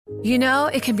You know,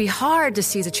 it can be hard to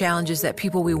see the challenges that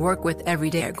people we work with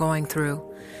every day are going through.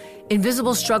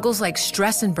 Invisible struggles like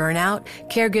stress and burnout,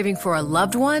 caregiving for a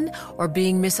loved one, or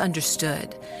being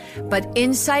misunderstood. But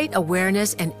insight,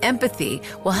 awareness, and empathy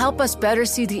will help us better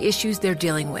see the issues they're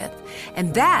dealing with.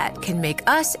 And that can make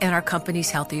us and our companies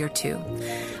healthier too.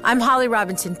 I'm Holly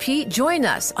Robinson Peete. Join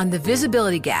us on The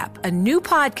Visibility Gap, a new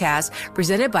podcast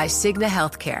presented by Cigna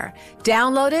Healthcare.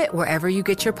 Download it wherever you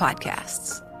get your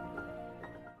podcasts.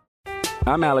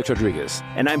 I'm Alex Rodriguez.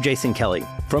 And I'm Jason Kelly.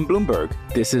 From Bloomberg,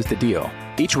 this is The Deal.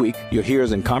 Each week, you'll hear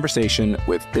us in conversation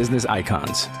with business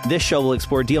icons. This show will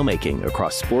explore deal-making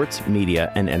across sports,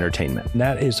 media, and entertainment.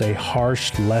 That is a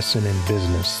harsh lesson in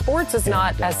business. Sports is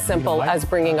not as simple as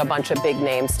bringing a bunch of big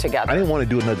names together. I didn't want to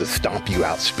do another stomp you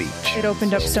out speech. It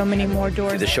opened up so many more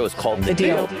doors. The show is called The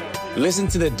Deal. Listen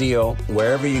to The Deal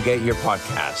wherever you get your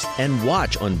podcasts. And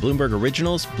watch on Bloomberg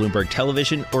Originals, Bloomberg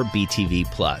Television, or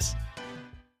BTV+.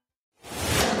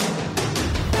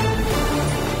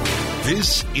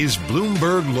 This is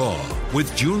Bloomberg Law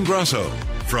with June Grosso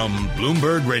from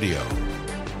Bloomberg Radio.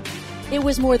 It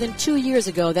was more than 2 years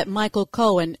ago that Michael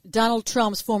Cohen, Donald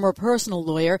Trump's former personal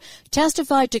lawyer,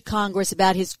 testified to Congress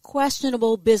about his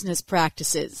questionable business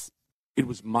practices. It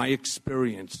was my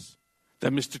experience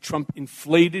that Mr. Trump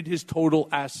inflated his total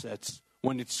assets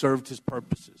when it served his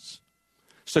purposes,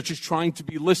 such as trying to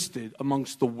be listed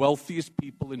amongst the wealthiest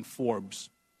people in Forbes,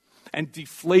 and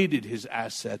deflated his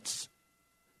assets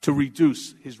to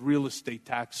reduce his real estate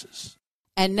taxes.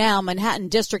 And now Manhattan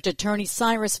District Attorney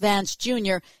Cyrus Vance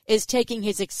Jr. is taking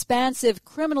his expansive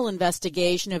criminal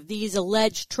investigation of these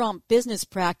alleged Trump business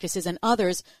practices and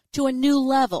others to a new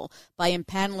level by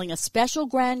impaneling a special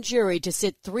grand jury to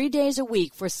sit 3 days a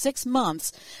week for 6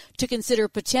 months to consider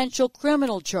potential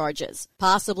criminal charges,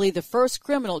 possibly the first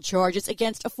criminal charges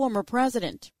against a former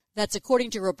president. That's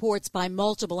according to reports by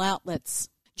multiple outlets.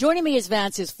 Joining me is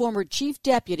Vance's former chief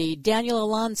deputy, Daniel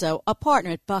Alonzo, a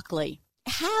partner at Buckley.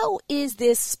 How is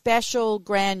this special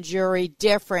grand jury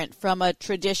different from a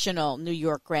traditional New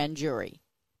York grand jury?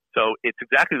 So it's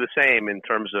exactly the same in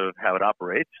terms of how it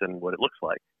operates and what it looks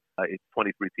like. It's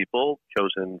 23 people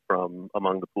chosen from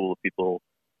among the pool of people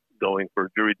going for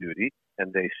jury duty,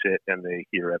 and they sit and they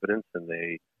hear evidence and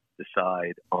they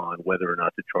decide on whether or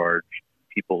not to charge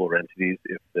people or entities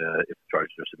if the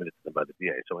charges are submitted to them by the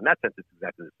DA. So in that sense, it's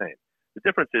exactly the same. The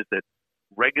difference is that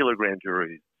regular grand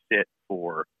juries sit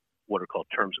for what are called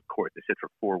terms of court. They sit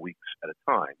for 4 weeks at a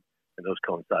time, and those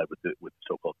coincide with the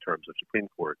so-called terms of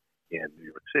Supreme Court in New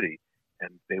York City.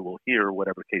 And they will hear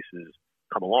whatever cases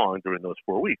come along during those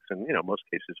 4 weeks. And, most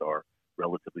cases are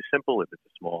relatively simple. If it's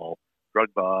a small drug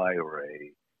buy or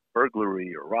a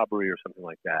burglary or robbery or something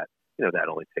like that, that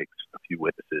only takes a few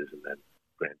witnesses, and then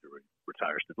grand jury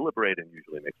retires to deliberate and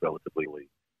usually makes relatively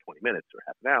 20 minutes or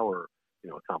half an hour. A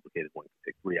complicated one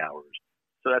can take 3 hours.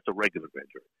 So that's a regular grand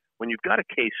jury. When you've got a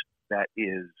case that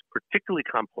is particularly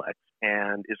complex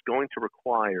and is going to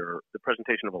require the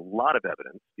presentation of a lot of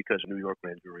evidence, because New York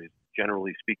grand juries,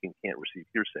 generally speaking, can't receive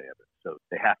hearsay evidence. So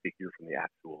they have to hear from the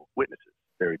actual witnesses.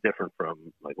 Very different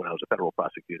from, like, when I was a federal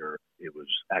prosecutor, it was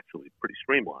actually pretty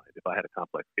streamlined. If I had a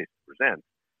complex case to present,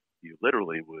 you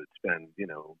literally would spend,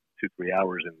 2-3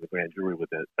 hours in the grand jury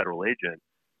with a federal agent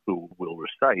who will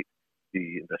recite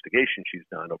the investigation she's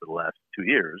done over the last 2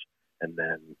 years, and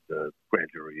then the grand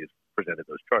jury is presented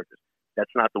those charges. That's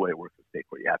not the way it works in state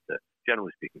court. You have to, generally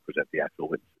speaking, present the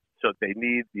actual witnesses. So they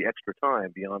need the extra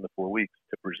time beyond the 4 weeks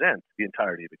to present the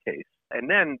entirety of the case. And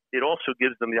then it also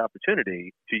gives them the opportunity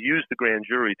to use the grand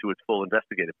jury to its full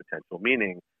investigative potential,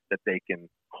 meaning that they can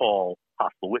call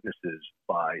hostile witnesses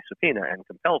by subpoena and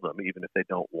compel them even if they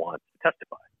don't want to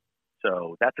testify.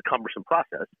 So that's a cumbersome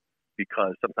process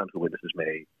because sometimes the witnesses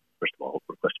may, first of all,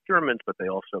 request adjournments, but they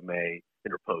also may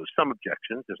interpose some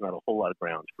objections. There's not a whole lot of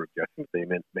grounds for objections. They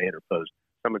may interpose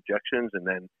some objections, and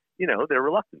then, they're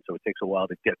reluctant. So it takes a while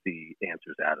to get the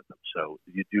answers out of them. So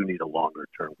you do need a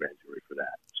longer-term grand jury for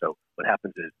that. So what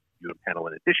happens is you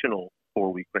impanel an additional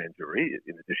 4-week grand jury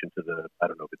in addition to the, I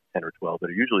don't know if it's 10 or 12 that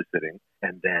are usually sitting,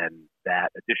 and then that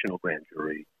additional grand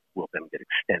jury will then get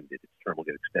extended. Its term will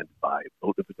get extended by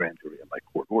both of the grand jury and by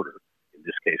court order. In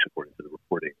this case, according to the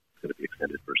reporting, it's going to be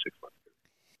extended for 6 months.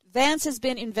 Vance has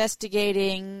been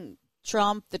investigating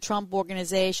Trump, the Trump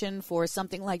Organization, for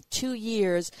something like 2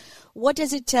 years. What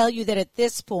does it tell you that at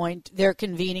this point they're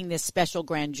convening this special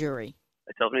grand jury?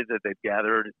 It tells me that they've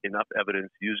gathered enough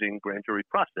evidence using grand jury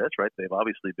process, right? They've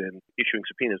obviously been issuing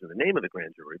subpoenas in the name of the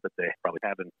grand jury, but they probably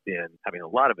haven't been having a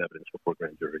lot of evidence before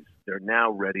grand juries. They're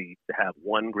now ready to have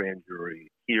one grand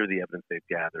jury hear the evidence they've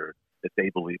gathered that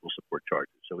they believe will support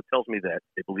charges. So it tells me that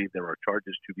they believe there are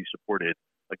charges to be supported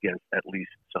against at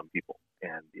least some people.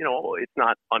 And it's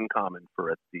not uncommon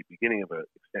for at the beginning of an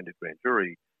extended grand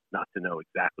jury not to know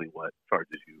exactly what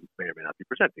charges you may or may not be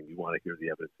presenting. You want to hear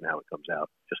the evidence and how it comes out,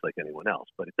 just like anyone else.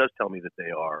 But it does tell me that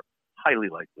they are highly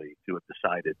likely to have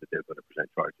decided that they're going to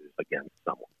present charges against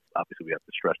someone. Obviously, we have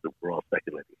to stress that we're all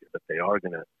speculating here, but they are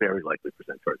going to very likely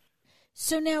present charges.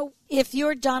 So now, if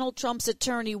you're Donald Trump's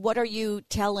attorney, what are you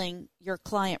telling your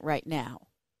client right now?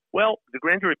 Well, the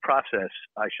grand jury process,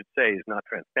 I should say, is not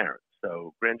transparent.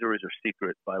 So grand juries are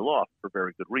secret by law for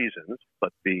very good reasons, but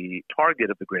the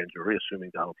target of the grand jury, assuming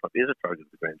Donald Trump is a target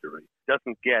of the grand jury,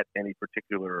 doesn't get any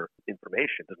particular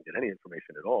information, doesn't get any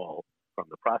information at all from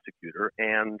the prosecutor,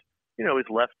 and is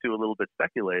left to a little bit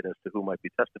speculate as to who might be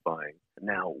testifying.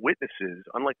 Now, witnesses,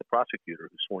 unlike the prosecutor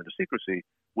who's sworn to secrecy,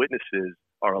 witnesses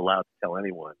are allowed to tell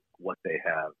anyone what they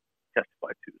have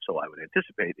testified to. So I would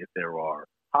anticipate if there are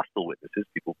hostile witnesses,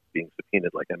 people being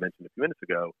subpoenaed, like I mentioned a few minutes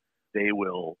ago, they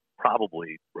will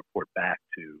probably report back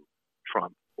to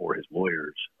Trump or his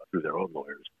lawyers through their own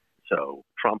lawyers. So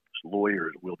Trump's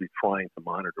lawyers will be trying to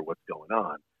monitor what's going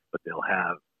on, but they'll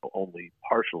have only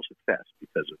partial success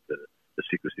because of the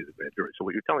secrecy of the grand jury. So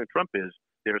what you're telling Trump is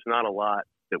there's not a lot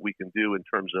that we can do in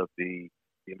terms of the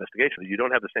investigation. You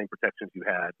don't have the same protections you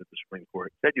had that the Supreme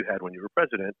Court said you had when you were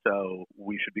president, so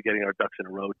we should be getting our ducks in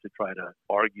a row to try to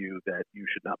argue that you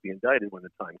should not be indicted when the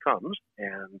time comes.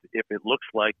 And if it looks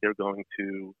like they're going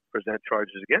to present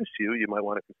charges against you, you might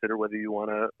want to consider whether you want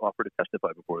to offer to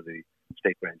testify before the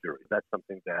state grand jury. That's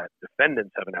something that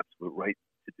defendants have an absolute right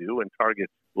to do, and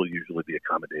targets will usually be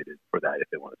accommodated for that if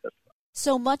they want to testify.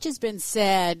 So much has been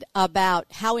said about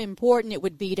how important it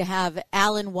would be to have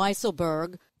Allen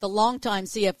Weisselberg, the longtime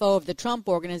CFO of the Trump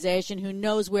Organization, who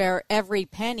knows where every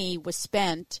penny was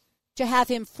spent, to have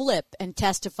him flip and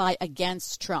testify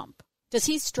against Trump. Does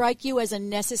he strike you as a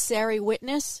necessary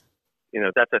witness?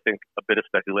 That's, I think, a bit of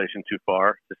speculation too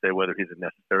far to say whether he's a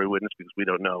necessary witness, because we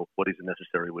don't know what he's a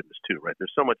necessary witness to, right?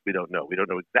 There's so much we don't know. We don't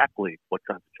know exactly what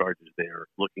kinds of charges they're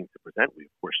looking to present. We,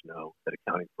 of course, know that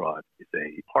accounting fraud is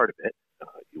a part of it,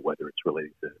 whether it's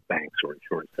related to banks or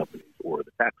insurance companies or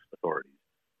the tax authorities.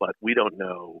 But we don't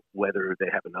know whether they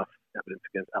have enough evidence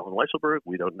against Allen Weisselberg.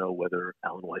 We don't know whether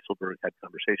Allen Weisselberg had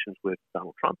conversations with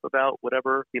Donald Trump about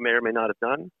whatever he may or may not have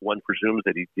done. One presumes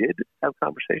that he did have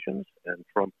conversations, and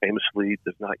Trump famously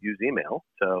does not use email.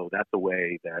 So that's a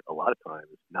way that a lot of times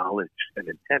knowledge and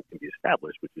intent can be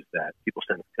established, which is that people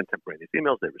send contemporaneous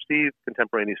emails, they receive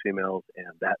contemporaneous emails,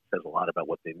 and that says a lot about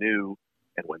what they knew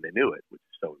and when they knew it, which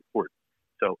is so important.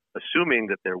 So assuming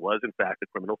that there was, in fact, a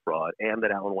criminal fraud and that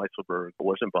Allen Weisselberg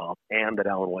was involved and that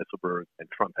Allen Weisselberg and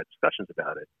Trump had discussions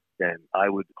about it, then I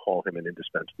would call him an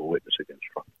indispensable witness against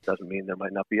Trump. Doesn't mean there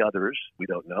might not be others. We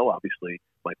don't know. Obviously,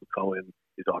 Michael Cohen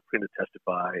is offering to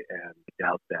testify, and I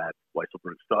doubt that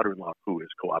Weisselberg's daughter-in-law, who is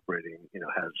cooperating,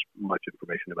 has much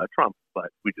information about Trump, but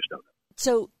we just don't know.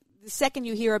 So the second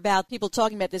you hear about people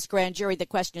talking about this grand jury, the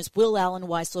question is, will Allen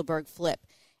Weisselberg flip?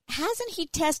 Hasn't he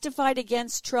testified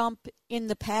against Trump in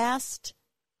the past?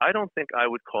 I don't think I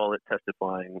would call it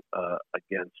testifying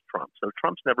against Trump. So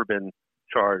Trump's never been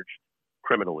charged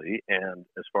criminally, and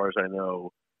as far as I know,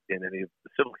 in any of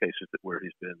the civil cases where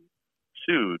he's been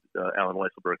sued, Allen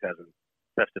Weisselberg hasn't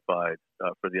testified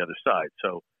for the other side.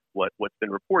 So what's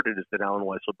been reported is that Allen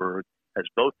Weisselberg has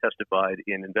both testified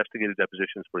in investigative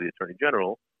depositions for the Attorney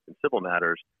General in civil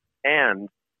matters, and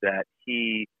that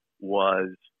he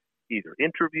was either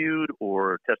interviewed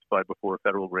or testified before a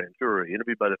federal grand jury,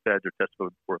 interviewed by the feds or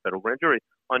testified before a federal grand jury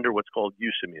under what's called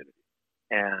use immunity.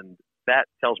 And that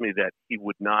tells me that he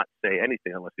would not say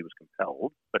anything unless he was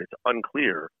compelled, but it's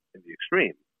unclear in the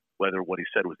extreme whether what he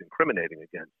said was incriminating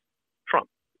against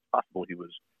Trump. It's possible he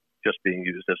was just being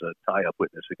used as a tie-up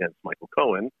witness against Michael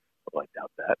Cohen, although I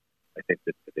doubt that. I think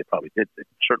that they probably did. They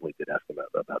certainly did ask him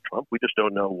about Trump. We just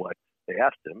don't know what they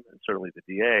asked him, and certainly the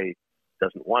DA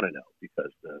doesn't want to know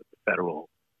because the federal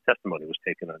testimony was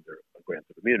taken under a grant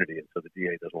of immunity, and so the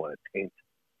DA doesn't want to taint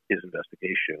his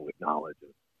investigation with knowledge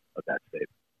of that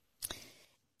statement.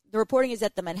 The reporting is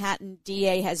that the Manhattan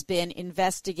DA has been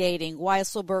investigating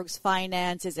Weisselberg's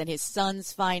finances and his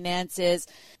son's finances.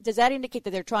 Does that indicate that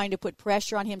they're trying to put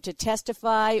pressure on him to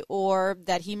testify, or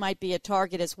that he might be a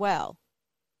target as well?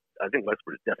 I think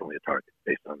Weisselberg is definitely a target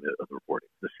based on the reporting.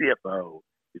 The CFO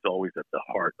is always at the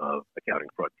heart of accounting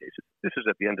fraud cases. This is,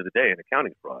 at the end of the day, an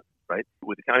accounting fraud, right?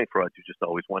 With accounting fraud, you just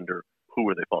always wonder, who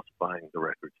are they falsifying the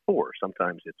records for?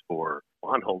 Sometimes it's for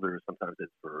bondholders, sometimes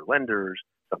it's for lenders,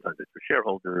 sometimes it's for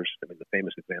shareholders. I mean, the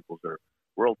famous examples are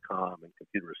WorldCom and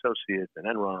Computer Associates and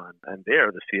Enron. And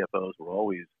there, the CFOs were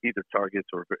always either targets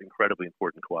or incredibly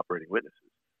important cooperating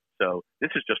witnesses. So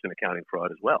this is just an accounting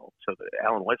fraud as well. So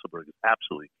Allen Weisselberg is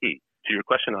absolutely key. To your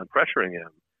question on pressuring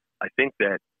him, I think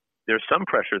that there's some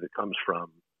pressure that comes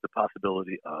from the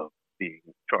possibility of being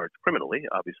charged criminally.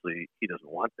 Obviously, he doesn't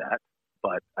want that.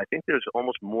 But I think there's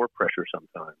almost more pressure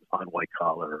sometimes on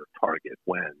white-collar target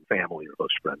when family or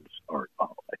close friends are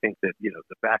involved. I think that,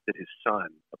 the fact that his son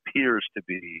appears to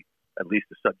be at least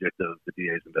the subject of the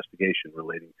DA's investigation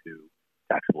relating to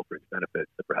taxable fringe benefits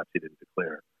that perhaps he didn't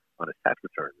declare on his tax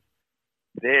returns,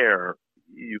 there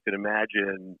you can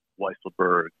imagine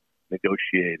Weisselberg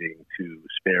negotiating to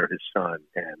spare his son,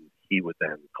 and he would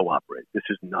then cooperate. This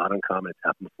is not uncommon. It's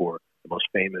happened before. The most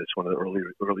famous, one of the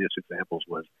earliest examples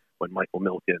was when Michael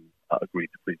Milken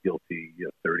agreed to plead guilty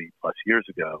 30-plus years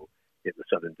ago in the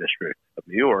Southern District of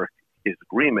New York. His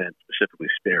agreement specifically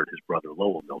spared his brother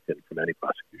Lowell Milken from any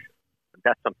prosecution. And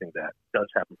that's something that does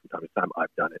happen from time to time.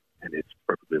 I've done it, and it's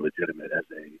perfectly legitimate as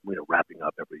wrapping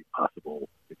up every possible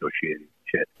negotiating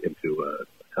chit into a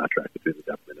contract between the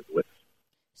government and the witness.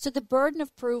 So the burden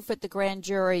of proof at the grand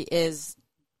jury is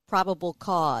probable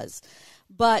cause,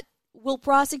 but will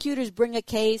prosecutors bring a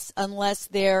case unless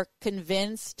they're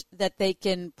convinced that they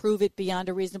can prove it beyond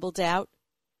a reasonable doubt?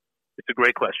 It's a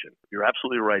great question. You're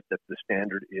absolutely right that the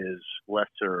standard is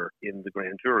lesser in the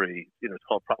grand jury. It's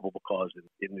called probable cause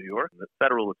in New York. In the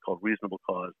federal, it's called reasonable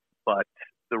cause. But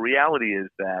the reality is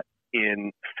that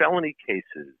in felony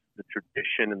cases, the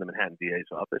tradition in the Manhattan DA's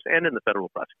office and in the federal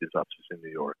prosecutor's offices in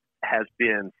New York has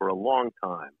been for a long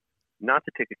time not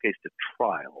to take a case to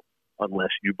trial unless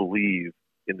you believe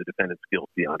in the defendant's guilt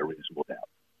beyond a reasonable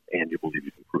doubt and you believe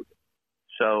you can prove it.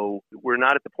 So we're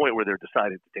not at the point where they're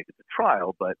decided to take it to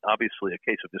trial, but obviously a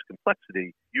case of this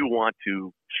complexity, you want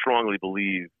to strongly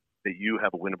believe that you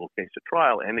have a winnable case at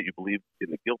trial and that you believe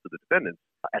in the guilt of the defendant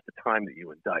at the time that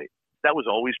you indict. That was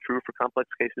always true for complex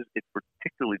cases. It's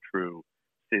particularly true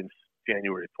since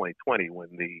January of 2020 when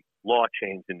the law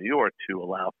changed in New York to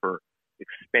allow for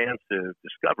expansive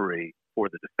discovery for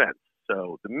the defense.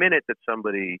 So the minute that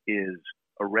somebody is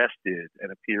arrested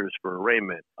and appears for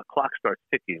arraignment, a clock starts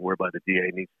ticking whereby the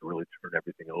DA needs to really turn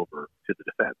everything over to the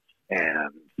defense.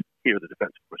 And here the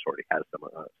defense, of course, already has some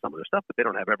of the stuff, but they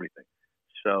don't have everything.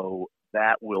 So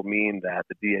that will mean that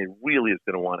the DA really is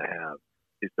going to want to have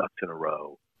his ducks in a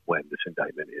row when this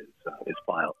indictment is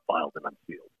filed and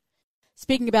unsealed.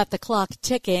 Speaking about the clock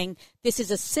ticking, this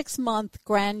is a 6-month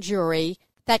grand jury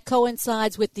that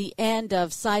coincides with the end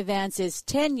of Cy Vance's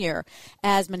tenure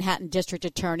as Manhattan District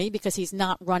Attorney because he's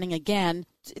not running again.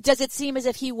 Does it seem as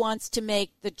if he wants to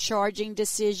make the charging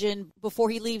decision before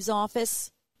he leaves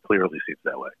office? Clearly seems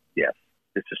that way, yes.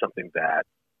 This is something that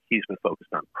he's been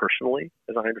focused on personally,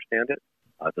 as I understand it.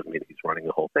 It doesn't mean he's running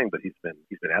the whole thing, but he's been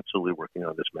absolutely working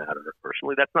on this matter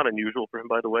personally. That's not unusual for him,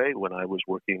 by the way. When I was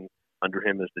working under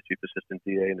him as the chief assistant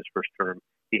DA in his first term,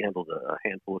 he handled a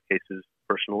handful of cases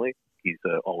personally. He's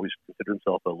always considered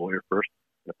himself a lawyer first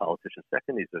and a politician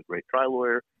second. He's a great trial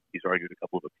lawyer. He's argued a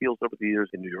couple of appeals over the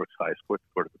years in New York's highest court, the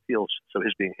Court of Appeals. So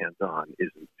his being hands-on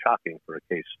isn't shocking for a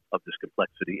case of this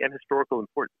complexity and historical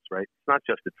importance, right? It's not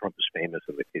just that Trump is famous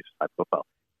and the case is high profile,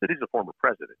 that he's a former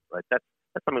president, right? That's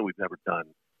something we've never done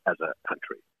as a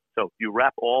country. So you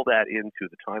wrap all that into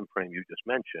the time frame you just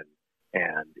mentioned,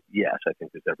 and yes, I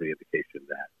think there's every indication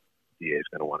that the DA is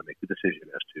going to want to make the decision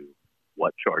as to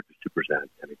what charges to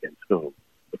present and against whom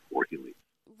before he leaves.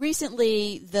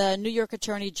 Recently, the New York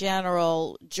Attorney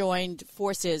General joined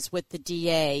forces with the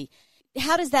DA.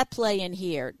 How does that play in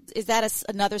here? Is that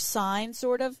another sign,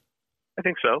 sort of? I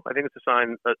think so. I think it's a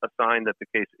sign that the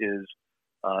case is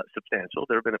substantial.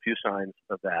 There have been a few signs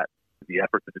of that. The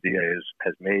effort that the DA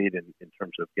has made in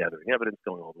terms of gathering evidence,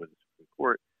 going all the way to the Supreme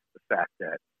Court, the fact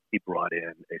that he brought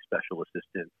in a special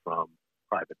assistant from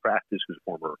private practice who's a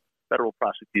former federal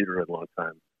prosecutor and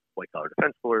longtime white-collar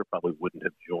defense lawyer, probably wouldn't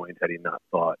have joined had he not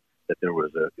thought that there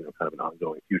was a kind of an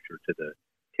ongoing future to the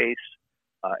case.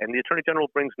 And the Attorney General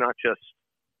brings not just,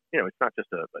 it's not just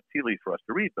a tea leaf for us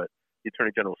to read, but the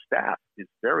Attorney General's staff is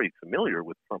very familiar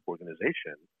with the Trump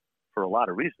Organization for a lot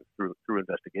of reasons, through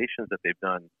investigations that they've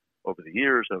done over the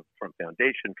years of Trump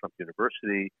Foundation, Trump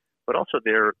University, but also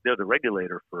they're the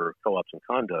regulator for co-ops and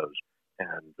condos.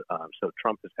 And so the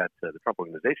Trump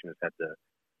Organization has had to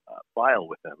file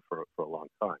with them for a long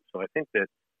time. So I think that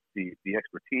the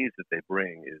expertise that they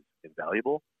bring is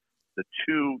invaluable. The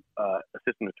two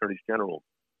assistant attorneys general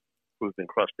who have been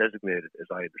cross-designated, as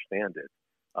I understand it,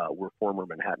 were former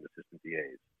Manhattan assistant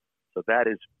DAs. So that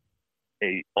is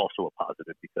also a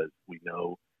positive because we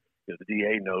know, the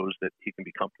DA knows that he can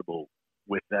be comfortable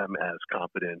with them as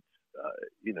competent,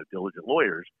 diligent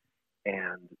lawyers,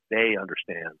 and they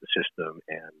understand the system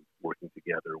and working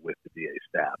together with the DA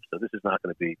staff. So this is not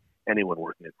going to be anyone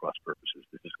working at cross purposes.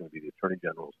 This is going to be the Attorney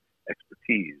General's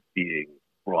expertise being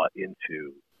brought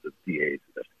into the DA's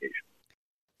investigation.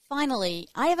 Finally,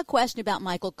 I have a question about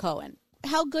Michael Cohen.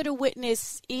 How good a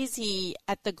witness is he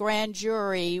at the grand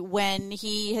jury when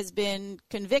he has been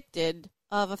convicted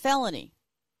of a felony?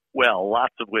 Well,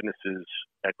 lots of witnesses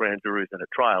at grand juries and at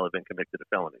trial have been convicted of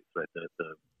felonies. Right?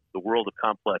 The world of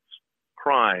complex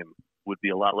crime would be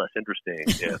a lot less interesting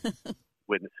if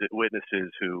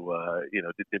witnesses who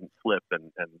didn't flip and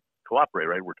cooperate.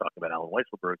 Right? We're talking about Alan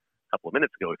Weisselberg a couple of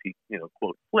minutes ago. If he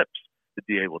quote flips, the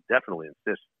DA will definitely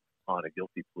insist on a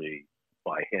guilty plea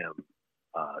by him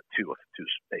to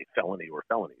a felony or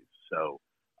felonies. So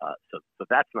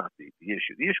that's not the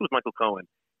issue. The issue with Michael Cohen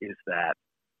is that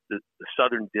the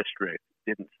Southern District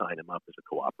didn't sign him up as a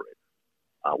cooperator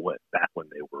back when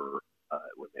they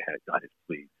had got his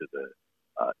plea to the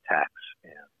tax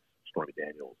and Stormy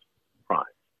Daniels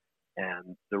crimes.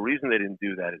 And the reason they didn't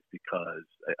do that is because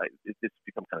it's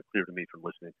become kind of clear to me from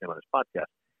listening to him on his podcast.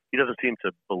 He doesn't seem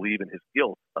to believe in his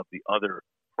guilt of the other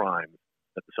crimes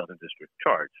that the Southern District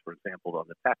charged. For example, on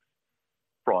the tax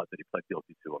fraud that he pled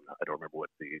guilty to, I don't remember what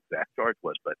the exact charge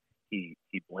was, but he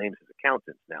blames his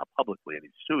accountants now publicly, and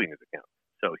he's suing his accountant.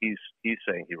 So he's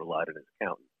saying he relied on his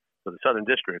accountant. So the Southern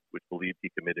District, which believed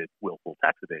he committed willful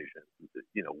tax evasion,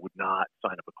 would not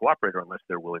sign up a cooperator unless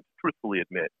they're willing to truthfully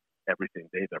admit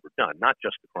everything they've ever done, not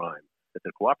just the crime that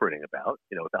they're cooperating about.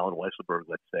 If Alan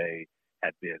Weisselberg, let's say,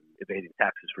 had been evading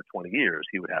taxes for 20 years,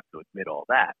 he would have to admit all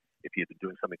that. If he had been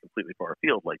doing something completely far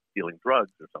afield, like dealing drugs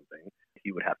or something,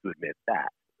 he would have to admit that.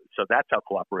 So that's how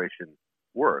cooperation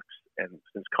works. And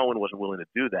since Cohen wasn't willing to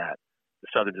do that, the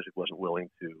Southern District wasn't willing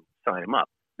to sign him up.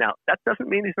 Now, that doesn't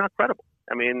mean he's not credible.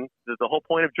 I mean, the whole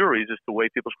point of juries is to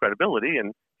weigh people's credibility,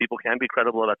 and people can be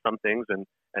credible about some things and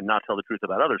not tell the truth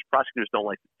about others. Prosecutors don't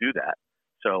like to do that.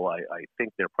 So I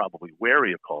think they're probably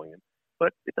wary of calling him.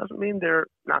 But it doesn't mean they're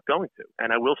not going to. And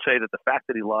I will say that the fact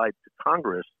that he lied to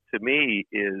Congress, to me,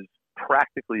 is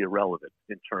practically irrelevant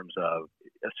in terms of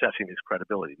assessing his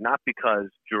credibility. Not because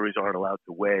juries aren't allowed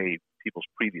to weigh people's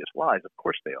previous lies. Of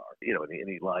course they are. And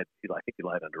he lied. I think he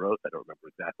lied under oath. I don't remember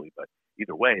exactly. But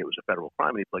either way, it was a federal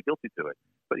crime, and he pled guilty to it.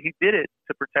 But he did it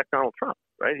to protect Donald Trump,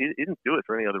 right? He didn't do it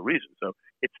for any other reason. So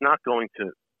it's not going to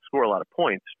score a lot of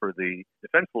points for the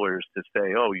defense lawyers to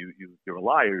say, oh, you're a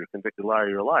liar, you're a convicted liar,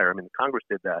 you're a liar. I mean, Congress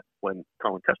did that when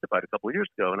Cohen testified a couple of years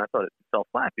ago, and I thought it fell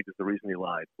flat because the reason he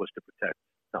lied was to protect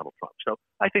Donald Trump. So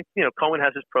I think, Cohen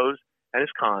has his pros and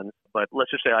his cons, but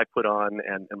let's just say I put on,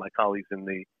 and my colleagues in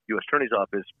the U.S. Attorney's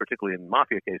Office, particularly in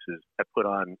mafia cases, have put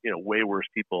on, way worse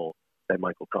people than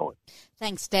Michael Cohen.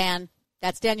 Thanks, Dan.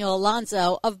 That's Daniel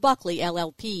Alonso of Buckley,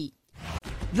 LLP.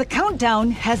 The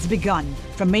countdown has begun.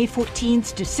 From May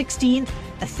 14th to 16th,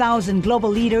 1,000 global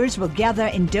leaders will gather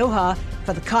in Doha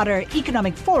for the Qatar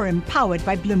Economic Forum powered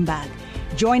by Bloomberg.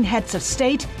 Join heads of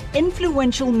state,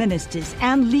 influential ministers,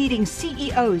 and leading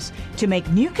CEOs to make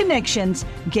new connections,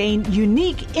 gain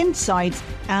unique insights,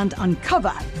 and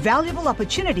uncover valuable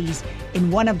opportunities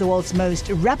in one of the world's most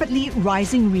rapidly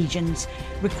rising regions.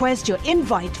 Request your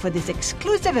invite for this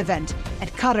exclusive event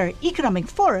at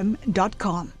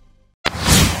QatarEconomicForum.com.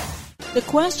 The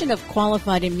question of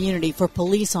qualified immunity for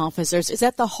police officers is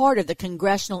at the heart of the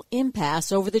congressional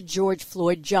impasse over the George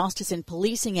Floyd Justice in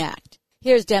Policing Act.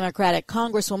 Here's Democratic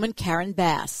Congresswoman Karen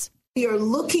Bass. We are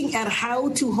looking at how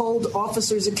to hold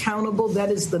officers accountable.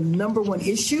 That is the number one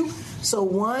issue. So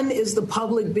one is the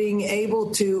public being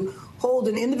able to hold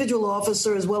an individual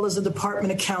officer as well as a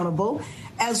department accountable,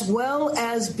 as well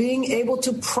as being able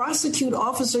to prosecute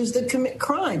officers that commit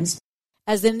crimes.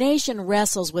 As the nation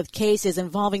wrestles with cases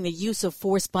involving the use of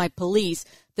force by police,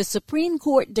 the Supreme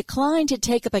Court declined to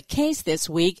take up a case this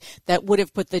week that would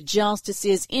have put the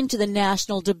justices into the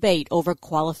national debate over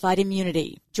qualified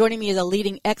immunity. Joining me is a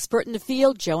leading expert in the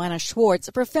field, Joanna Schwartz,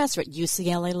 a professor at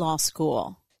UCLA Law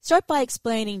School. Start by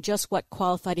explaining just what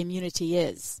qualified immunity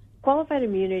is. Qualified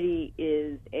immunity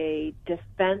is a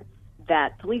defense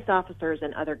that police officers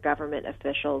and other government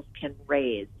officials can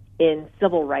raise in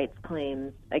civil rights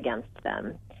claims against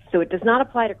them. So it does not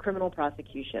apply to criminal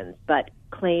prosecutions, but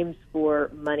claims for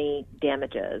money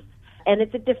damages. And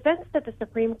it's a defense that the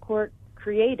Supreme Court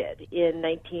created in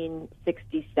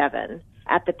 1967.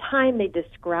 At the time, they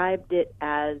described it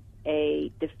as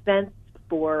a defense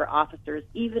for officers,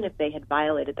 even if they had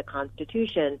violated the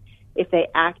Constitution, if they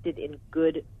acted in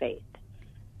good faith.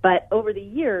 But over the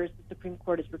years, the Supreme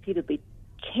Court has repeatedly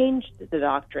changed the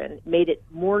doctrine, made it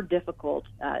more difficult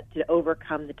to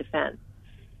overcome the defense.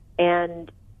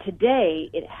 And today,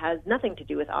 it has nothing to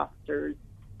do with officers'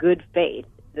 good faith.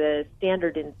 The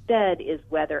standard instead is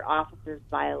whether officers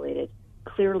violated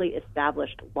clearly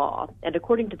established law. And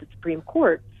according to the Supreme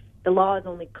Court, the law is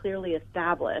only clearly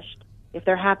established if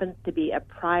there happens to be a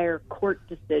prior court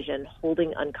decision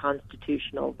holding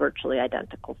unconstitutional virtually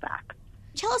identical facts.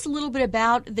 Tell us a little bit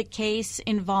about the case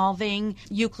involving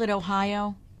Euclid,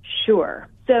 Ohio. Sure.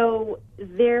 So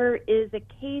there is a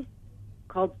case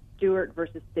called Stewart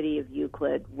versus City of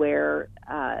Euclid where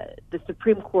the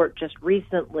Supreme Court just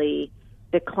recently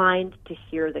declined to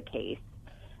hear the case.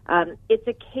 It's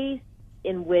a case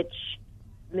in which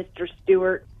Mr.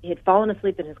 Stewart had fallen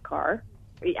asleep in his car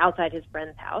outside his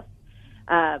friend's house.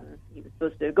 He was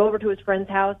supposed to go over to his friend's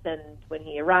house, and when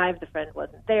he arrived, the friend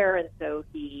wasn't there, and so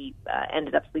he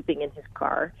ended up sleeping in his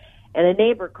car. And a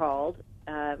neighbor called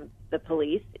the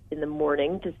police in the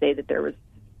morning to say that there was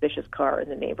a suspicious car in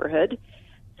the neighborhood.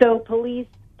 So police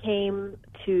came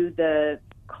to the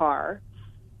car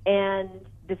and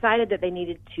decided that they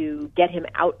needed to get him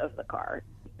out of the car.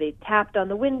 They tapped on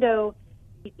the window.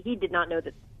 He did not know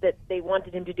that they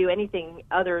wanted him to do anything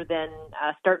other than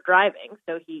start driving.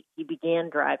 So he began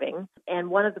driving. And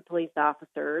one of the police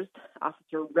officers,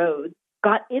 Officer Rhodes,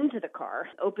 got into the car,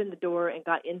 opened the door and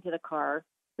got into the car.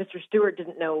 Mr. Stewart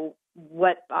didn't know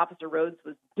what Officer Rhodes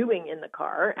was doing in the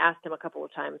car, asked him a couple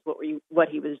of times what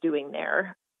he was doing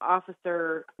there.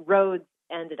 Officer Rhodes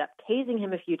ended up tasing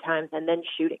him a few times and then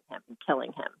shooting him and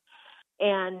killing him.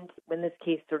 And when this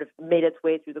case sort of made its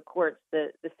way through the courts,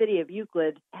 the City of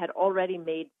Euclid had already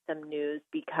made some news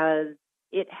because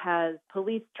it has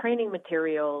police training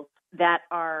materials that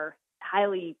are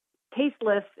highly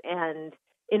tasteless and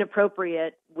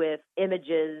inappropriate, with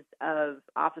images of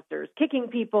officers kicking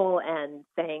people and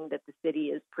saying that the city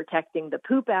is protecting the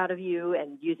poop out of you,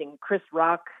 and using Chris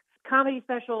Rock comedy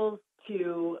specials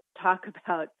to talk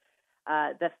about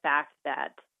the fact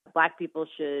that Black people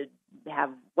should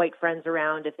have white friends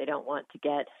around if they don't want to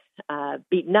get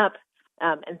beaten up,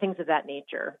 and things of that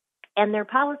nature. And their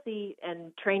policy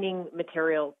and training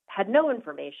materials had no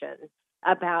information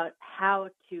about how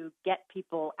to get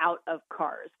people out of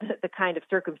cars, the kind of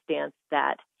circumstance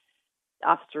that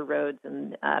Officer Rhodes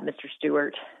and Mr.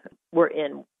 Stewart were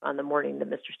in on the morning that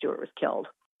Mr. Stewart was killed.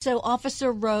 So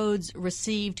Officer Rhodes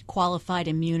received qualified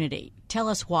immunity. Tell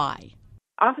us why.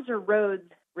 Officer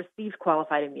Rhodes received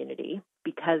qualified immunity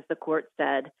because the court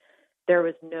said there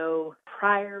was no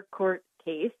prior court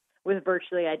case with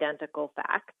virtually identical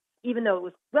facts, even though it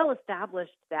was well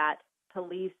established that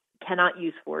police cannot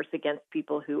use force against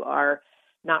people who are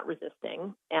not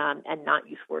resisting, and not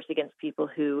use force against people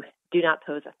who do not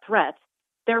pose a threat.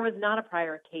 There was not a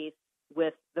prior case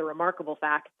with the remarkable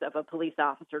facts of a police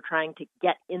officer trying to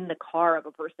get in the car of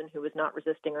a person who was not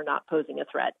resisting or not posing a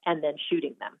threat and then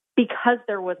shooting them. Because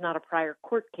there was not a prior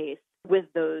court case with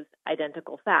those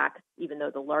identical facts, even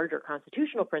though the larger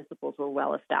constitutional principles were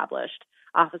well established,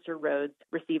 Officer Rhodes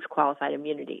received qualified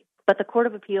immunity. But the Court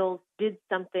of Appeals did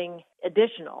something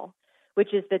additional,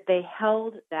 which is that they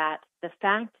held that the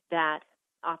fact that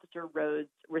Officer Rhodes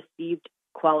received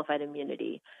qualified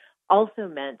immunity also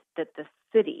meant that the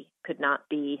city could not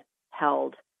be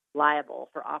held liable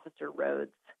for Officer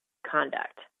Rhodes'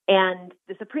 conduct. And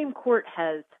the Supreme Court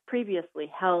has previously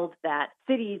held that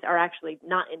cities are actually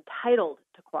not entitled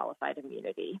to qualified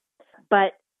immunity,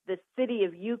 but the City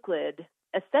of Euclid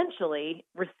essentially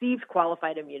received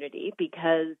qualified immunity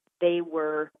because they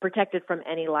were protected from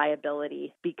any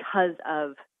liability because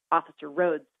of Officer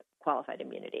Rhodes' qualified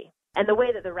immunity. And the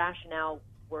way that the rationale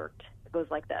worked goes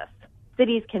like this.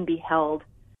 Cities can be held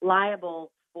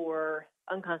liable for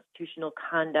unconstitutional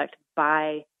conduct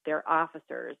by their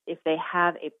officers if they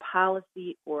have a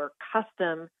policy or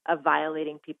custom of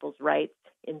violating people's rights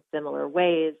in similar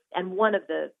ways. And one of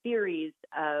the theories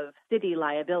of city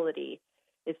liability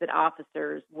is that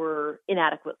officers were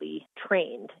inadequately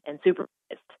trained and supervised.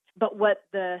 But what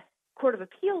the Court of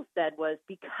Appeals said was,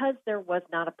 because there was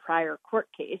not a prior court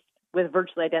case with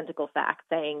virtually identical facts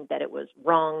saying that it was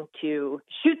wrong to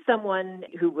shoot someone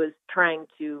who was trying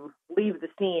to leave the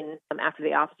scene after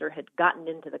the officer had gotten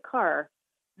into the car,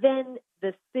 then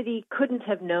the city couldn't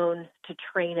have known to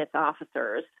train its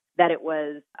officers that it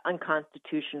was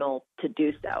unconstitutional to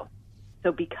do so.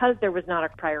 So because there was not a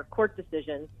prior court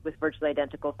decision with virtually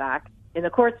identical facts, in the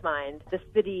court's mind, the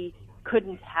city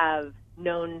couldn't have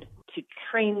known to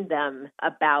train them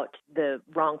about the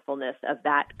wrongfulness of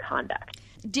that conduct.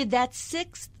 Did that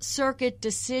Sixth Circuit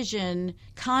decision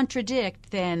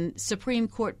contradict, then, Supreme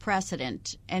Court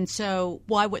precedent? And so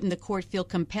why wouldn't the court feel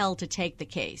compelled to take the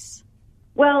case?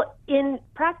 Well, in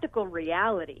practical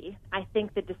reality, I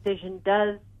think the decision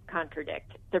does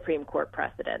contradict Supreme Court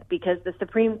precedent, because the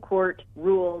Supreme Court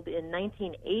ruled in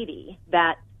 1980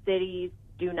 that cities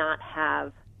do not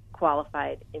have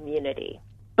qualified immunity.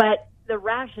 But the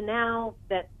rationale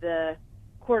that the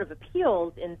Court of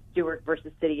Appeals in Stewart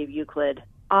versus City of Euclid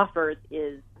offers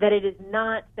is that it is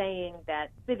not saying that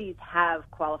cities have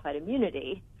qualified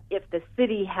immunity. If the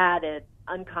city had an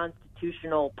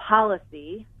unconstitutional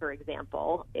policy, for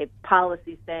example, a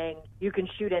policy saying you can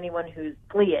shoot anyone who's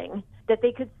fleeing, that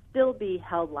they could still be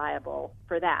held liable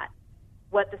for that.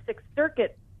 What the Sixth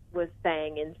Circuit was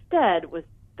saying instead was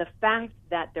the fact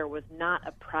that there was not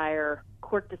a prior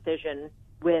court decision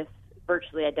with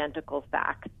virtually identical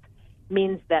facts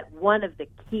means that one of the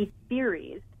key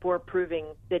theories for proving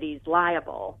cities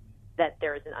liable, that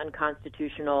there is an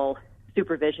unconstitutional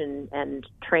supervision and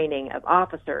training of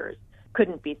officers,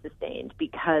 couldn't be sustained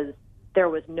because there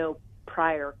was no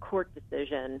prior court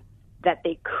decision that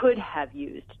they could have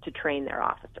used to train their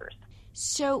officers.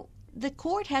 So the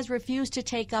court has refused to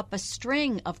take up a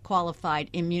string of qualified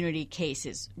immunity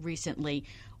cases recently.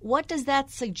 What does that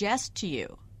suggest to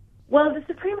you? Well, the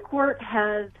Supreme Court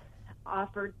has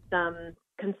offered some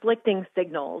conflicting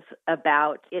signals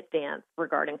about its stance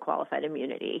regarding qualified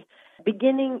immunity.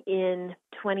 Beginning in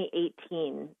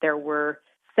 2018, there were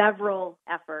several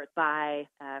efforts by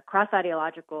a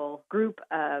cross-ideological group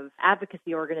of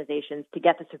advocacy organizations to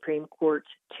get the Supreme Court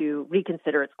to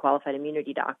reconsider its qualified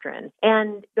immunity doctrine.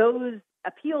 And those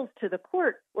appeals to the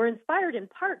court were inspired in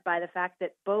part by the fact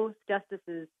that both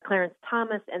Justices Clarence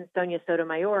Thomas and Sonia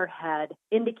Sotomayor had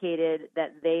indicated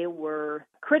that they were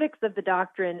critics of the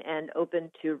doctrine and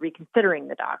open to reconsidering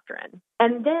the doctrine.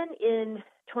 And then in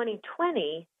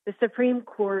 2020, the Supreme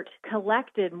Court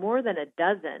collected more than a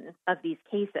dozen of these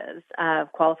cases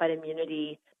of qualified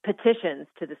immunity petitions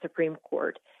to the Supreme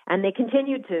Court, and they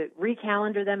continued to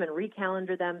recalendar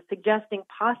them, suggesting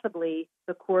possibly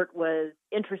the court was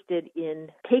interested in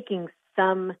taking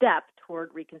some step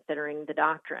toward reconsidering the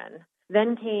doctrine.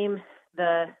 Then came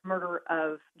the murder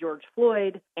of George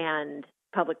Floyd and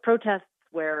public protests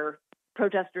where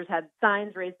protesters had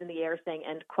signs raised in the air saying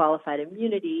 "End qualified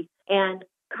immunity," and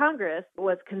Congress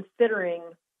was considering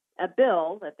a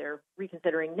bill that they're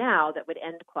reconsidering now that would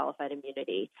end qualified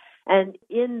immunity. And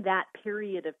in that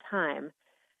period of time,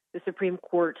 the Supreme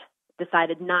Court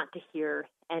decided not to hear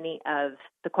any of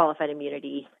the qualified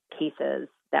immunity cases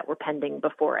that were pending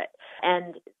before it.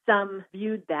 And some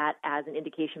viewed that as an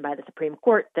indication by the Supreme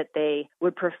Court that they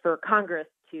would prefer Congress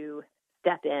to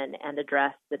step in and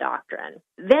address the doctrine.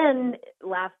 Then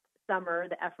last summer,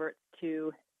 the efforts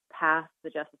to pass the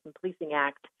Justice and Policing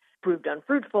Act proved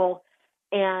unfruitful,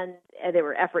 and there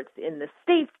were efforts in the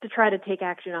states to try to take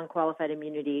action on qualified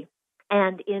immunity.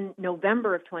 And in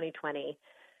November of 2020,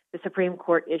 the Supreme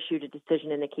Court issued a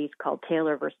decision in a case called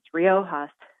Taylor versus Riojas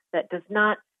that does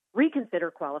not reconsider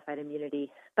qualified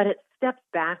immunity, but it steps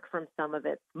back from some of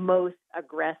its most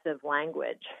aggressive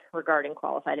language regarding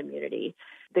qualified immunity.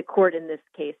 The court in this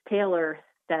case, Taylor,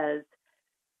 says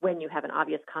when you have an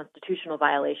obvious constitutional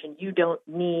violation, you don't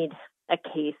need a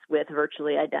case with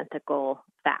virtually identical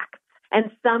facts.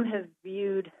 And some have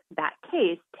viewed that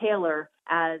case, Taylor,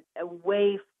 as a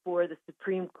way for the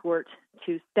Supreme Court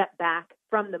to step back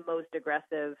from the most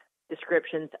aggressive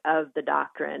descriptions of the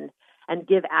doctrine and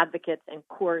give advocates and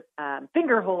court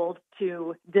fingerhold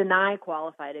to deny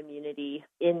qualified immunity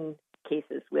in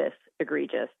cases with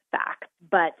egregious facts.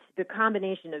 But the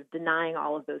combination of denying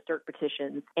all of those cert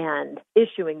petitions and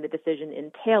issuing the decision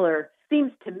in Taylor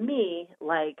seems to me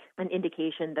like an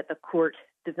indication that the court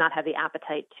does not have the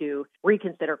appetite to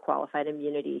reconsider qualified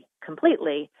immunity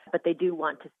completely, but they do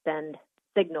want to send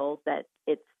signals that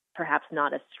it's perhaps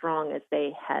not as strong as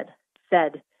they had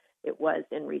said it was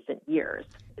in recent years.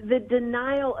 The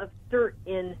denial of cert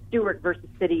in Stewart versus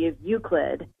City of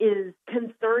Euclid is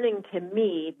concerning to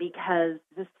me because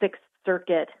the Sixth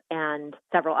Circuit and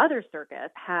several other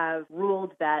circuits have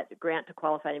ruled that grant to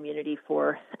qualified immunity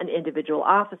for an individual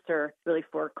officer really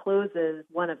forecloses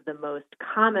one of the most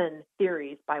common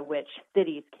theories by which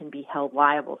cities can be held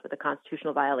liable for the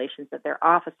constitutional violations of their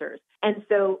officers. And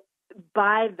so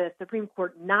by the Supreme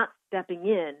Court not stepping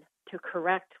in to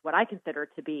correct what I consider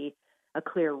to be a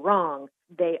clear wrong,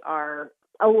 they are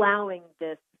allowing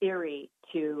this theory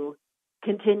to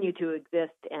continue to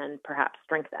exist and perhaps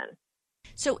strengthen.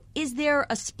 So is there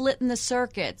a split in the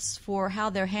circuits for how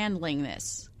they're handling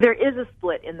this? There is a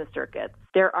split in the circuits.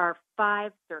 There are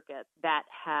 5 circuits that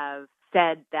have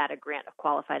said that a grant of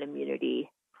qualified immunity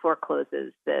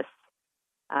forecloses this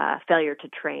failure to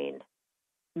train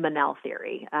Monell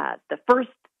theory. The First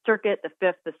Circuit, the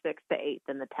 5th, the 6th, the 8th,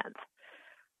 and the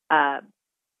 10th.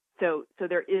 So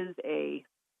there is a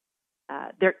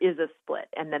split,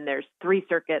 and then there's 3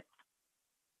 circuits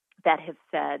that have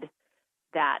said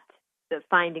that the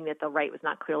finding that the right was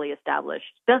not clearly established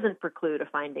doesn't preclude a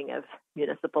finding of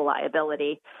municipal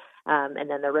liability, and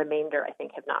then the remainder, I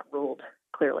think, have not ruled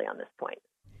clearly on this point.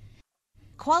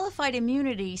 qualified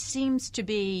immunity seems to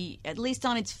be, at least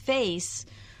on its face,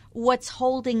 what's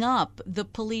holding up the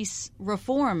police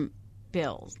reform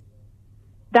bill.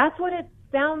 That's what it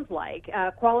sounds like,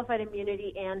 qualified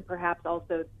immunity and perhaps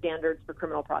also standards for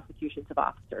criminal prosecutions of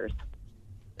officers.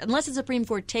 Unless the Supreme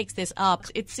Court takes this up,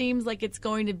 it seems like it's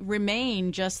going to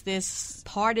remain just this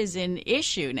partisan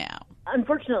issue now.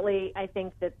 Unfortunately, I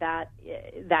think that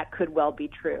could well be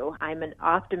true. I'm an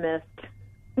optimist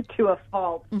to a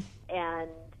fault and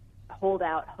hold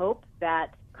out hope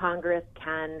that Congress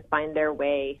can find their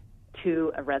way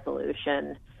to a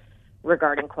resolution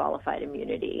regarding qualified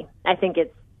immunity. I think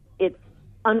it's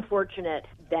unfortunate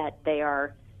that they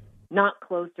are not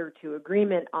closer to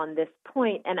agreement on this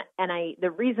point. And the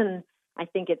reason I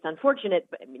think it's unfortunate,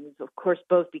 I mean, is of course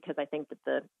both because I think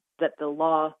that the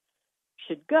law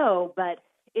should go, but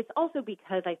it's also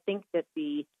because I think that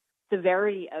the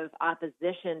severity of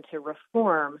opposition to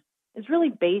reform is really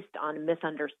based on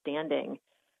misunderstanding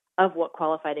of what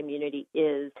qualified immunity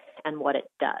is and what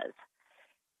it does.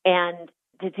 And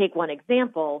to take one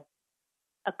example,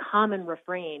 a common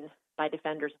refrain by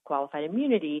defenders of qualified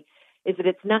immunity is that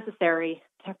it's necessary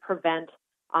to prevent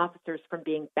officers from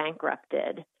being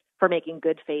bankrupted for making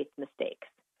good faith mistakes.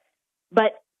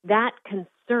 But that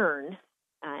concern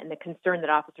and the concern that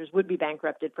officers would be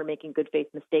bankrupted for making good faith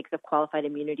mistakes if qualified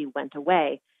immunity went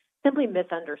away simply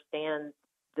misunderstands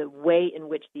the way in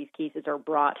which these cases are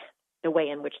brought, the way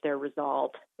in which they're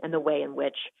resolved, and the way in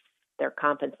which they're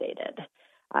compensated.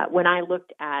 When I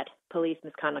looked at police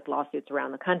misconduct lawsuits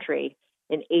around the country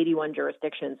in 81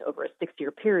 jurisdictions over a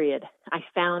 6-year period, I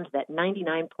found that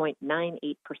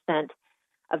 99.98%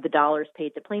 of the dollars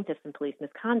paid to plaintiffs in police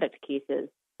misconduct cases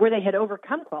where they had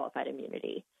overcome qualified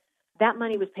immunity, that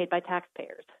money was paid by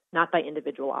taxpayers, not by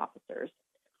individual officers.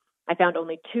 I found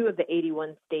only 2 of the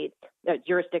 81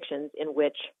 jurisdictions in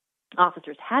which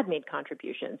officers had made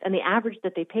contributions, and the average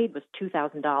that they paid was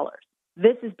 $2,000.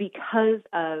 This is because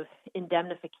of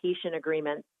indemnification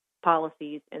agreements,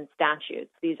 policies, and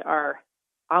statutes. These are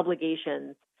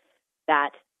obligations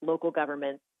that local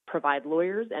governments provide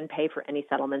lawyers and pay for any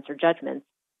settlements or judgments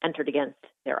entered against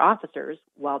their officers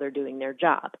while they're doing their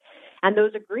job. And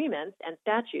those agreements and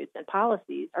statutes and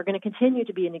policies are going to continue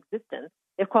to be in existence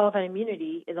if qualified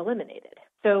immunity is eliminated.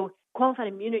 So qualified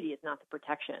immunity is not the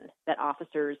protection that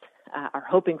officers are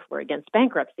hoping for against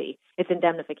bankruptcy. It's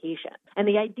indemnification. And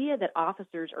the idea that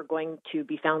officers are going to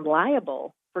be found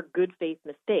liable for good faith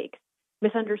mistakes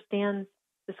misunderstands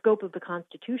the scope of the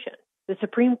Constitution. The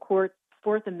Supreme Court's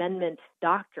Fourth Amendment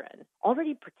doctrine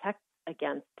already protects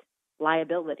against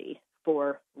liability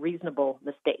for reasonable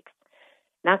mistakes.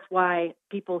 That's why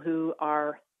people who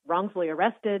are wrongfully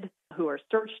arrested, who are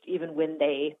searched even when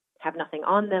they have nothing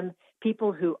on them,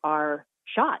 people who are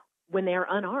shot when they are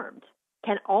unarmed,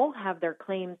 can all have their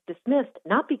claims dismissed,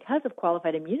 not because of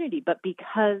qualified immunity, but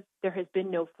because there has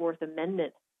been no Fourth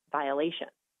Amendment violation.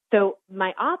 So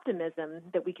my optimism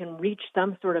that we can reach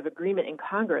some sort of agreement in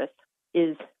Congress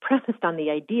is premised on the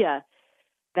idea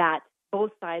that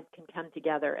both sides can come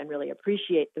together and really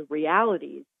appreciate the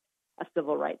realities of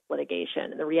civil rights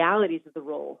litigation and the realities of the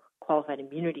role qualified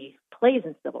immunity plays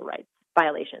in civil rights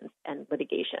violations and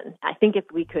litigation. I think if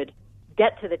we could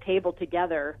get to the table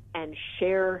together and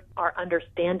share our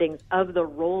understandings of the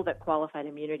role that qualified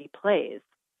immunity plays,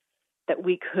 that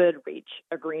we could reach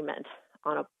agreement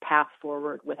on a path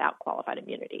forward without qualified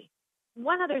immunity.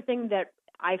 One other thing that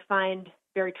I find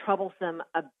very troublesome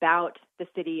about the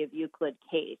City of Euclid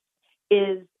case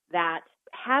is that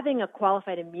having a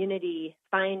qualified immunity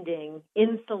finding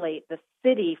insulate the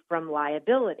city from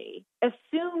liability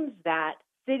assumes that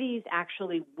cities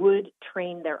actually would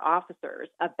train their officers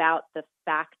about the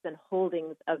facts and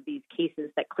holdings of these cases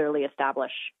that clearly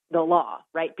establish the law,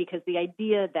 right? Because the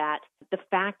idea that the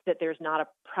fact that there's not a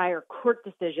prior court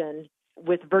decision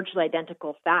with virtually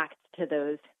identical facts to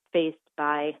those faced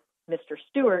by Mr.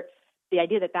 Stewart, the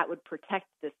idea that that would protect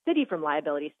the city from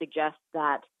liability suggests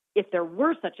that if there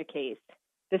were such a case,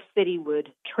 the city would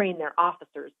train their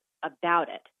officers about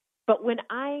it. But when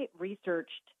I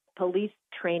researched police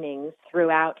trainings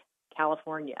throughout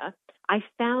California, I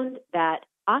found that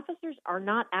officers are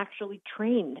not actually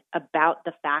trained about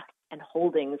the facts and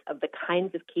holdings of the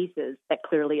kinds of cases that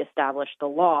clearly establish the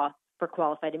law for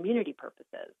qualified immunity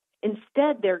purposes.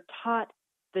 Instead, they're taught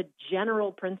the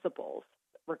general principles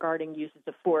regarding uses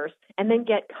of force and then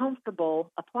get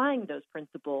comfortable applying those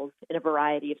principles in a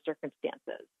variety of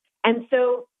circumstances. And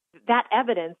so that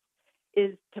evidence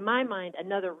is, to my mind,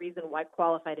 another reason why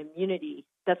qualified immunity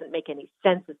doesn't make any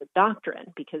sense as a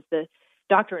doctrine, because the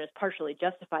doctrine is partially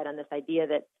justified on this idea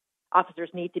that officers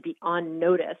need to be on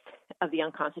notice of the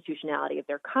unconstitutionality of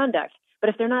their conduct. But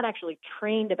if they're not actually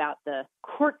trained about the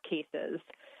court cases,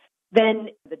 then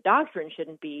the doctrine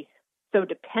shouldn't be so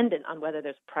dependent on whether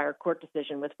there's a prior court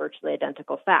decision with virtually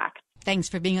identical facts. Thanks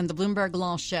for being on the Bloomberg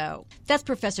Law Show. That's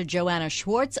Professor Joanna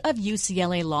Schwartz of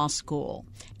UCLA Law School.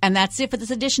 And that's it for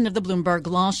this edition of the Bloomberg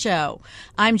Law Show.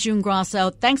 I'm June Grosso.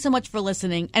 Thanks so much for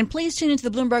listening. And please tune into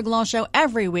the Bloomberg Law Show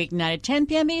every weeknight at 10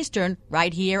 p.m. Eastern,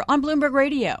 right here on Bloomberg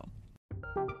Radio.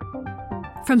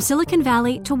 From Silicon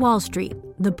Valley to Wall Street,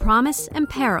 the promise and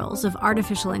perils of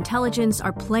artificial intelligence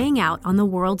are playing out on the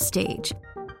world stage.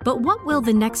 But what will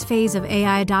the next phase of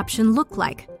AI adoption look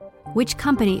like? Which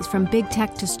companies, from big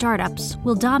tech to startups,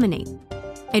 will dominate?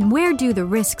 And where do the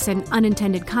risks and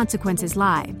unintended consequences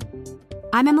lie?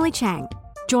 I'm Emily Chang.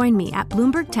 Join me at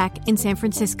Bloomberg Tech in San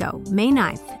Francisco, May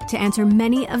 9th, to answer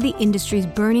many of the industry's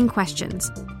burning questions,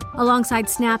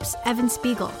 alongside Snap's Evan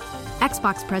Spiegel,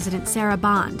 Xbox President Sarah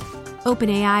Bond,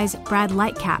 OpenAI's Brad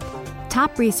Lightcap,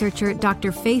 top researcher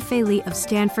Dr. Fei Li of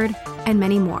Stanford, and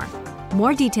many more.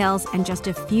 More details and just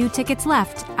a few tickets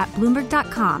left at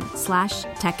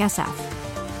Bloomberg.com/TechSF.